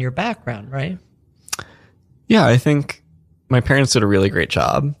somewhere in your background, right? Yeah, I think my parents did a really great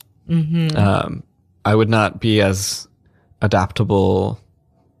job. I would not be as adaptable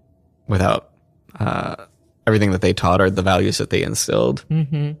without everything that they taught or the values that they instilled.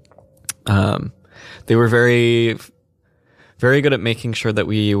 They were very, very good at making sure that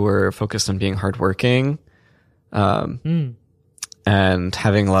we were focused on being hardworking, and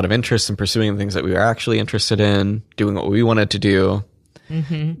having a lot of interest in pursuing things that we were actually interested in, doing what we wanted to do.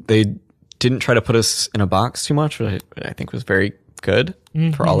 They didn't try to put us in a box too much, which I think was very good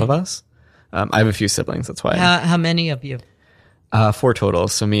for all of us. I have a few siblings, that's why. How many of you? 4 total,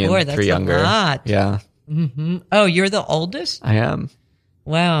 so me and 3 younger. That's a lot. Yeah. Oh, you're the oldest? I am.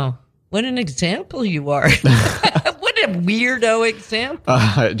 Wow. What an example you are. What a weirdo example.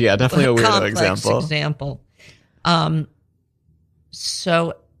 Yeah, definitely a weirdo Complex example.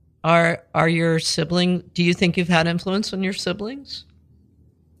 So are your siblings, do you think you've had influence on your siblings?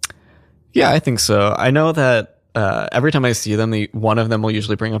 Yeah, I think so. I know that every time I see them, one of them will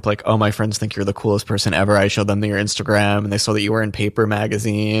usually bring up like, oh, my friends think you're the coolest person ever. I showed them your Instagram and they saw that you were in Paper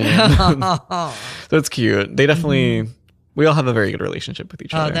magazine. So it's cute. They definitely, we all have a very good relationship with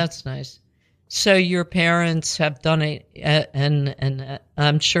each other. Oh, that's nice. So your parents have done it, and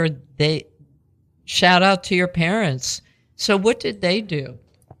I'm sure shout out to your parents. So what did they do?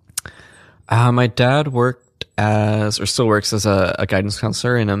 My dad still works as a guidance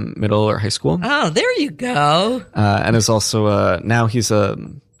counselor in a middle or high school. Oh, there you go. And is also now he's a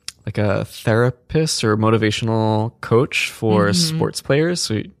therapist or motivational coach for sports players.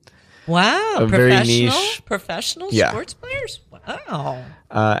 So wow, very niche, professional sports players. Wow.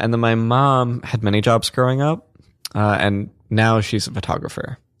 And then my mom had many jobs growing up, and now she's a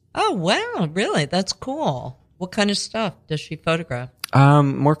photographer. Oh wow, really? That's cool. What kind of stuff does she photograph?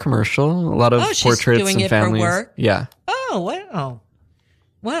 More commercial, a lot of she's portraits doing and it families. For work? Yeah. Oh wow,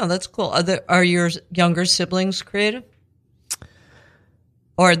 wow, that's cool. Are your younger siblings creative,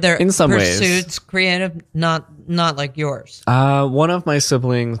 or their in some pursuits ways creative? Not like yours. One of my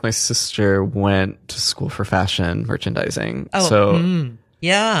siblings, my sister, went to school for fashion merchandising.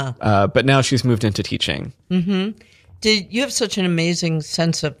 Yeah. But now she's moved into teaching. Did you have such an amazing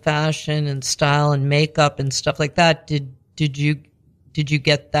sense of fashion and style and makeup and stuff like that? Did you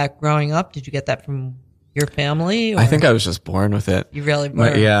get that growing up? Did you get that from your family? Or? I think I was just born with it. You really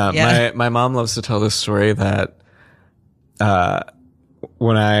were. My mom loves to tell this story that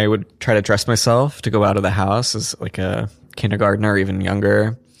when I would try to dress myself to go out of the house as like a kindergartner or even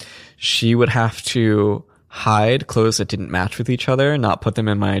younger, she would have to hide clothes that didn't match with each other, not put them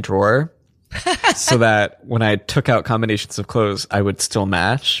in my drawer. So that when I took out combinations of clothes, I would still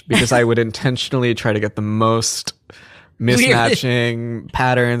match, because I would intentionally try to get the most mismatching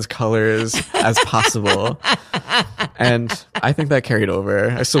patterns, colors as possible. And I think that carried over.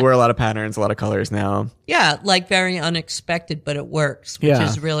 I still wear a lot of patterns, a lot of colors now. Yeah, like very unexpected, but it works, which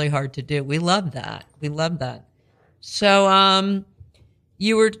is really hard to do. We love that. So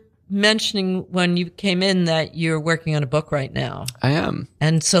you were mentioning when you came in that you're working on a book right now. I am.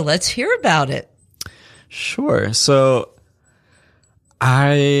 And so let's hear about it. Sure. So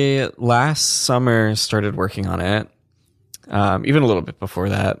I last summer started working on it, even a little bit before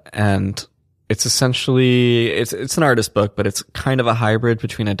that. And it's essentially, it's an artist book, but it's kind of a hybrid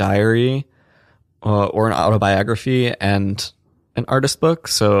between a diary or an autobiography and an artist book.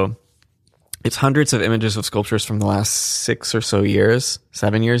 So it's hundreds of images of sculptures from the last 6 or so years,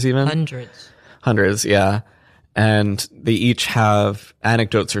 7 years even. Hundreds, yeah. And they each have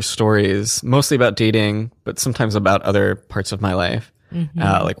anecdotes or stories, mostly about dating, but sometimes about other parts of my life.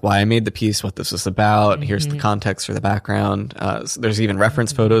 Like why I made the piece, what this was about. Here's the context or the background. So there's even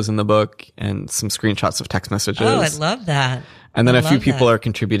reference photos in the book and some screenshots of text messages. Oh, I love that. And then I a few love people that. are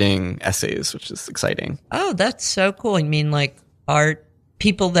contributing essays, which is exciting. Oh, that's so cool. You mean like art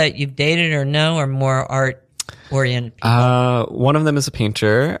people that you've dated or know, or more art oriented people? One of them is a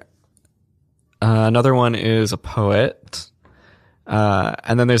painter. Another one is a poet.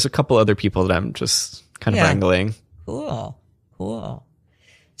 And then there's a couple other people that I'm just kind of wrangling. Cool.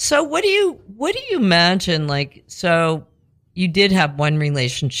 So what do you imagine, like, so you did have one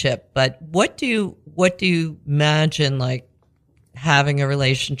relationship, but what do you imagine, like, having a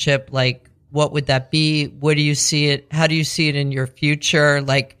relationship, like, what would that be? What do you see it? How do you see it in your future?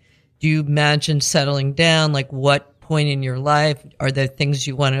 Like, do you imagine settling down? Like, what point in your life are there things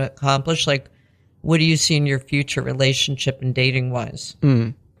you want to accomplish? Like, what do you see in your future relationship and dating wise?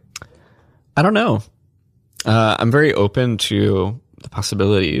 I don't know. I'm very open to the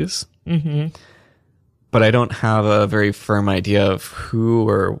possibilities, but I don't have a very firm idea of who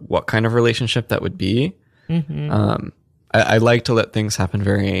or what kind of relationship that would be. I like to let things happen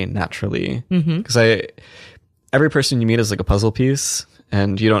very naturally because every person you meet is like a puzzle piece,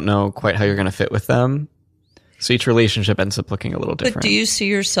 and you don't know quite how you're going to fit with them. So each relationship ends up looking a little different. But do you see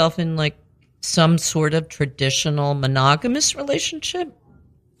yourself in like some sort of traditional monogamous relationship?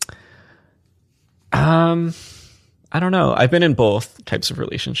 I don't know. I've been in both types of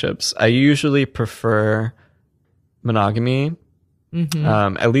relationships. I usually prefer monogamy,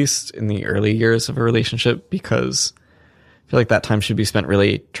 at least in the early years of a relationship, because I feel like that time should be spent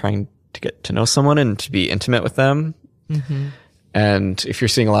really trying to get to know someone and to be intimate with them. And if you're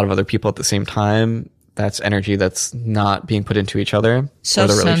seeing a lot of other people at the same time, that's energy that's not being put into each other So or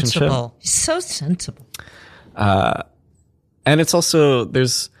the relationship. sensible. So sensible. And it's also,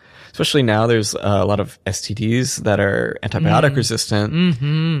 especially now, there's a lot of STDs that are antibiotic resistant.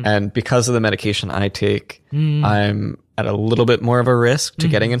 And because of the medication I take, I'm at a little bit more of a risk to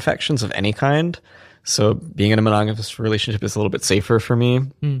getting infections of any kind. So being in a monogamous relationship is a little bit safer for me.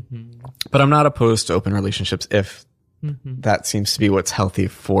 But I'm not opposed to open relationships if that seems to be what's healthy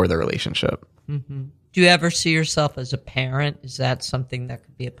for the relationship. Do you ever see yourself as a parent? Is that something that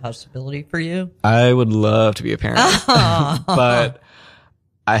could be a possibility for you? I would love to be a parent, but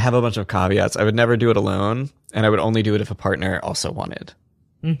I have a bunch of caveats. I would never do it alone, and I would only do it if a partner also wanted.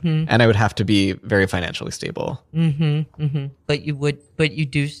 And I would have to be very financially stable. But you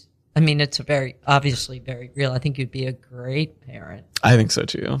do. I mean, it's obviously very real. I think you'd be a great parent. I think so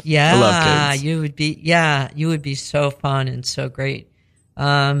too. Yeah, I love kids. you would be so fun and so great.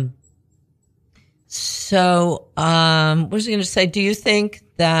 So, what was I going to say? Do you think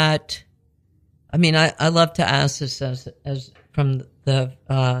that, I mean, I love to ask this as from the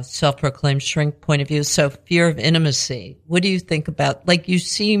self-proclaimed shrink point of view. So fear of intimacy. What do you think about, like, you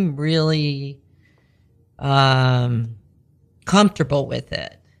seem really comfortable with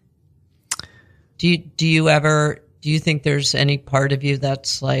it. Do you think there's any part of you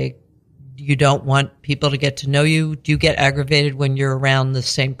that's like, you don't want people to get to know you? Do you get aggravated when you're around the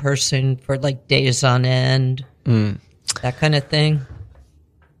same person for like days on end? That kind of thing?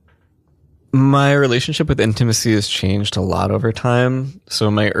 My relationship with intimacy has changed a lot over time.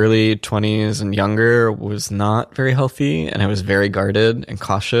 So my early 20s and younger was not very healthy, and I was very guarded and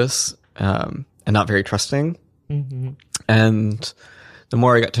cautious, and not very trusting. And the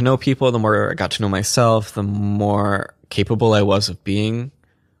more I got to know people, the more I got to know myself, the more capable I was of being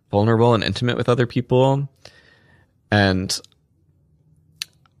vulnerable and intimate with other people. And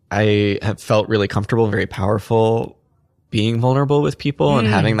I have felt really comfortable, very powerful being vulnerable with people and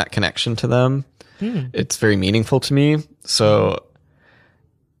having that connection to them. It's very meaningful to me. So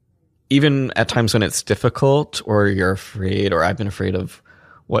even at times when it's difficult, or you're afraid, or I've been afraid of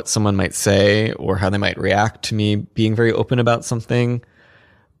what someone might say or how they might react to me being very open about something,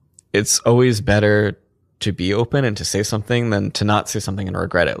 it's always better to be open and to say something than to not say something and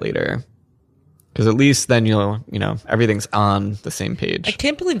regret it later. Because at least then everything's on the same page. I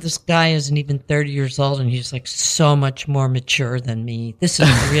can't believe this guy isn't even 30 years old and he's like so much more mature than me. This is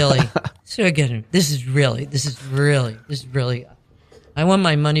really, this is really, I want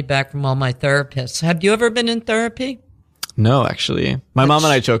my money back from all my therapists. Have you ever been in therapy? No, actually. My mom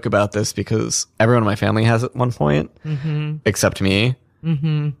and I joke about this because everyone in my family has at one point, except me.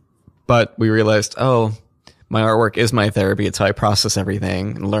 But we realized, my artwork is my therapy. It's how I process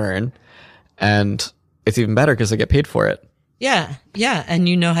everything and learn. And it's even better because I get paid for it. Yeah, yeah, and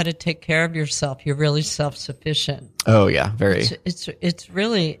you know how to take care of yourself. You're really self-sufficient. Oh yeah, very. It's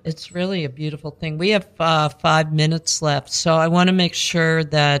really a beautiful thing. We have 5 minutes left, so I want to make sure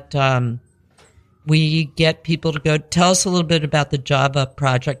that we get people to go. Tell us a little bit about the Java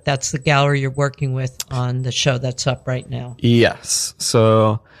project. That's the gallery you're working with on the show that's up right now. Yes,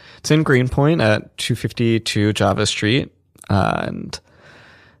 so it's in Greenpoint at 252 Java Street, and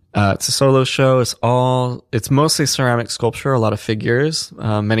it's a solo show. It's mostly ceramic sculpture, a lot of figures.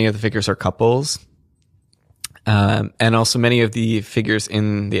 Many of the figures are couples. And also many of the figures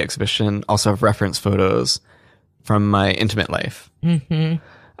in the exhibition also have reference photos from my intimate life. Mm-hmm.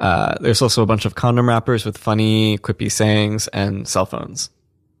 There's also a bunch of condom wrappers with funny, quippy sayings and cell phones.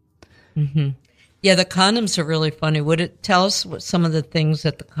 Mm-hmm. Yeah, the condoms are really funny. Tell us what some of the things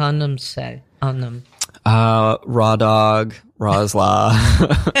that the condoms say on them? Raw dog, Ra's law,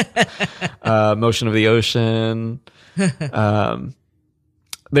 motion of the ocean.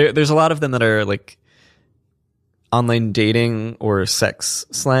 There's a lot of them that are like online dating or sex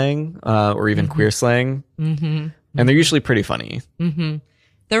slang, or even queer slang. Mm-hmm. And they're usually pretty funny. Mm-hmm.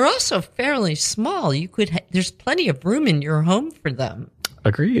 They're also fairly small. There's plenty of room in your home for them.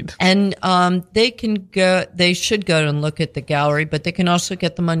 Agreed. And they should go and look at the gallery, but they can also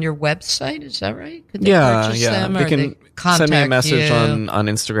get them on your website. Is that right? Could they purchase them, they can send me a message on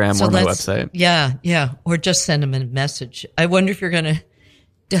Instagram or my website. Yeah. Or just send them a message. I wonder if you're going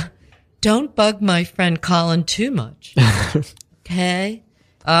to, don't bug my friend Colin too much. Okay.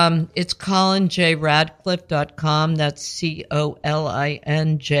 It's colinjradcliffe.com. That's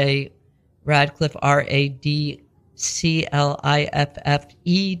COLINJ Radcliffe, RADCLIFFE.com.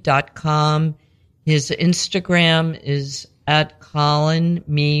 His Instagram is at Colin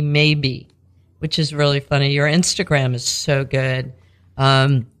Me Maybe, which is really funny. Your Instagram is so good.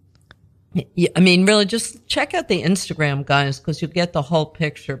 I mean, really, just check out the Instagram, guys, because you'll get the whole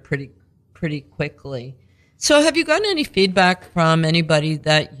picture pretty quickly. So have you gotten any feedback from anybody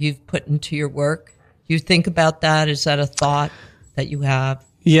that you've put into your work? Do you think about that? Is that a thought that you have?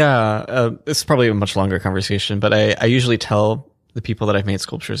 Yeah, it's probably a much longer conversation, but I usually tell the people that I've made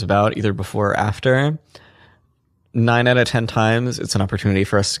sculptures about either before or after. 9 out of 10 times, it's an opportunity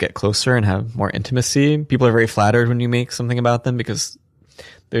for us to get closer and have more intimacy. People are very flattered when you make something about them because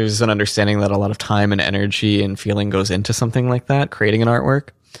there's an understanding that a lot of time and energy and feeling goes into something like that, creating an artwork.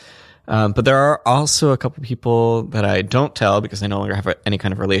 But there are also a couple people that I don't tell because I no longer have any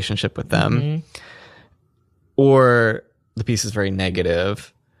kind of relationship with them. Mm-hmm. Or the piece is very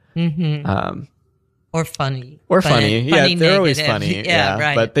negative. Mm-hmm. Or funny. Or funny. Yeah, they're always funny. Yeah,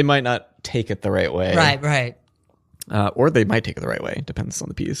 right. But they might not take it the right way. Right. Or they might take it the right way. Depends on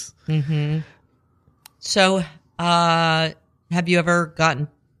the piece. Mm-hmm. So, have you ever gotten,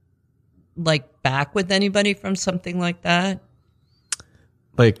 back with anybody from something like that?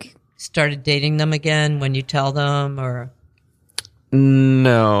 Started dating them again when you tell them, or?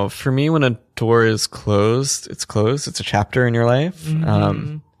 No. For me, when a door is closed, it's closed. It's a chapter in your life.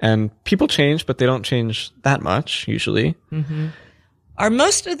 Mm-hmm. And people change, but they don't change that much, usually. Mm-hmm. Are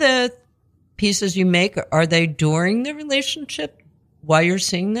most of the pieces you make, are they during the relationship while you're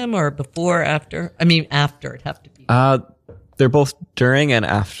seeing them, or before or after? I mean, after. It'd have to be. They're both during and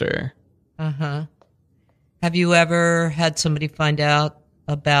after. Uh-huh. Have you ever had somebody find out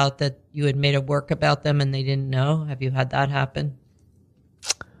about that you had made a work about them and they didn't know? Have you had that happen?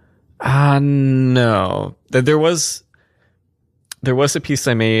 No. There was a piece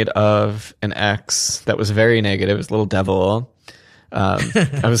I made of an ex that was very negative. It was a little devil.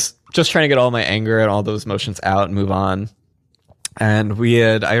 I was just trying to get all my anger and all those emotions out and move on. And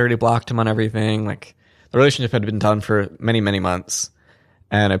I already blocked him on everything. The relationship had been done for many, many months.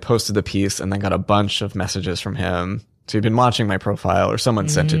 And I posted the piece and then got a bunch of messages from him. So he'd been watching my profile or someone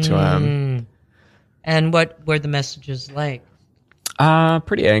sent it to him. And what were the messages like?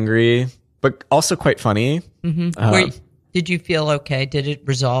 Pretty angry, but also quite funny. Mm-hmm. Did you feel okay? Did it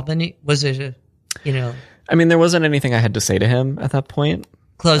resolve any? Was it I mean, there wasn't anything I had to say to him at that point.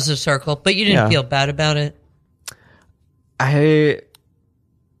 Close the circle, but you didn't feel bad about it?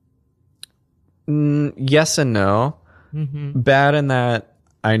 Yes and no. Mm-hmm. Bad in that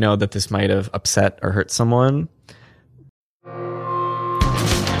I know that this might have upset or hurt someone.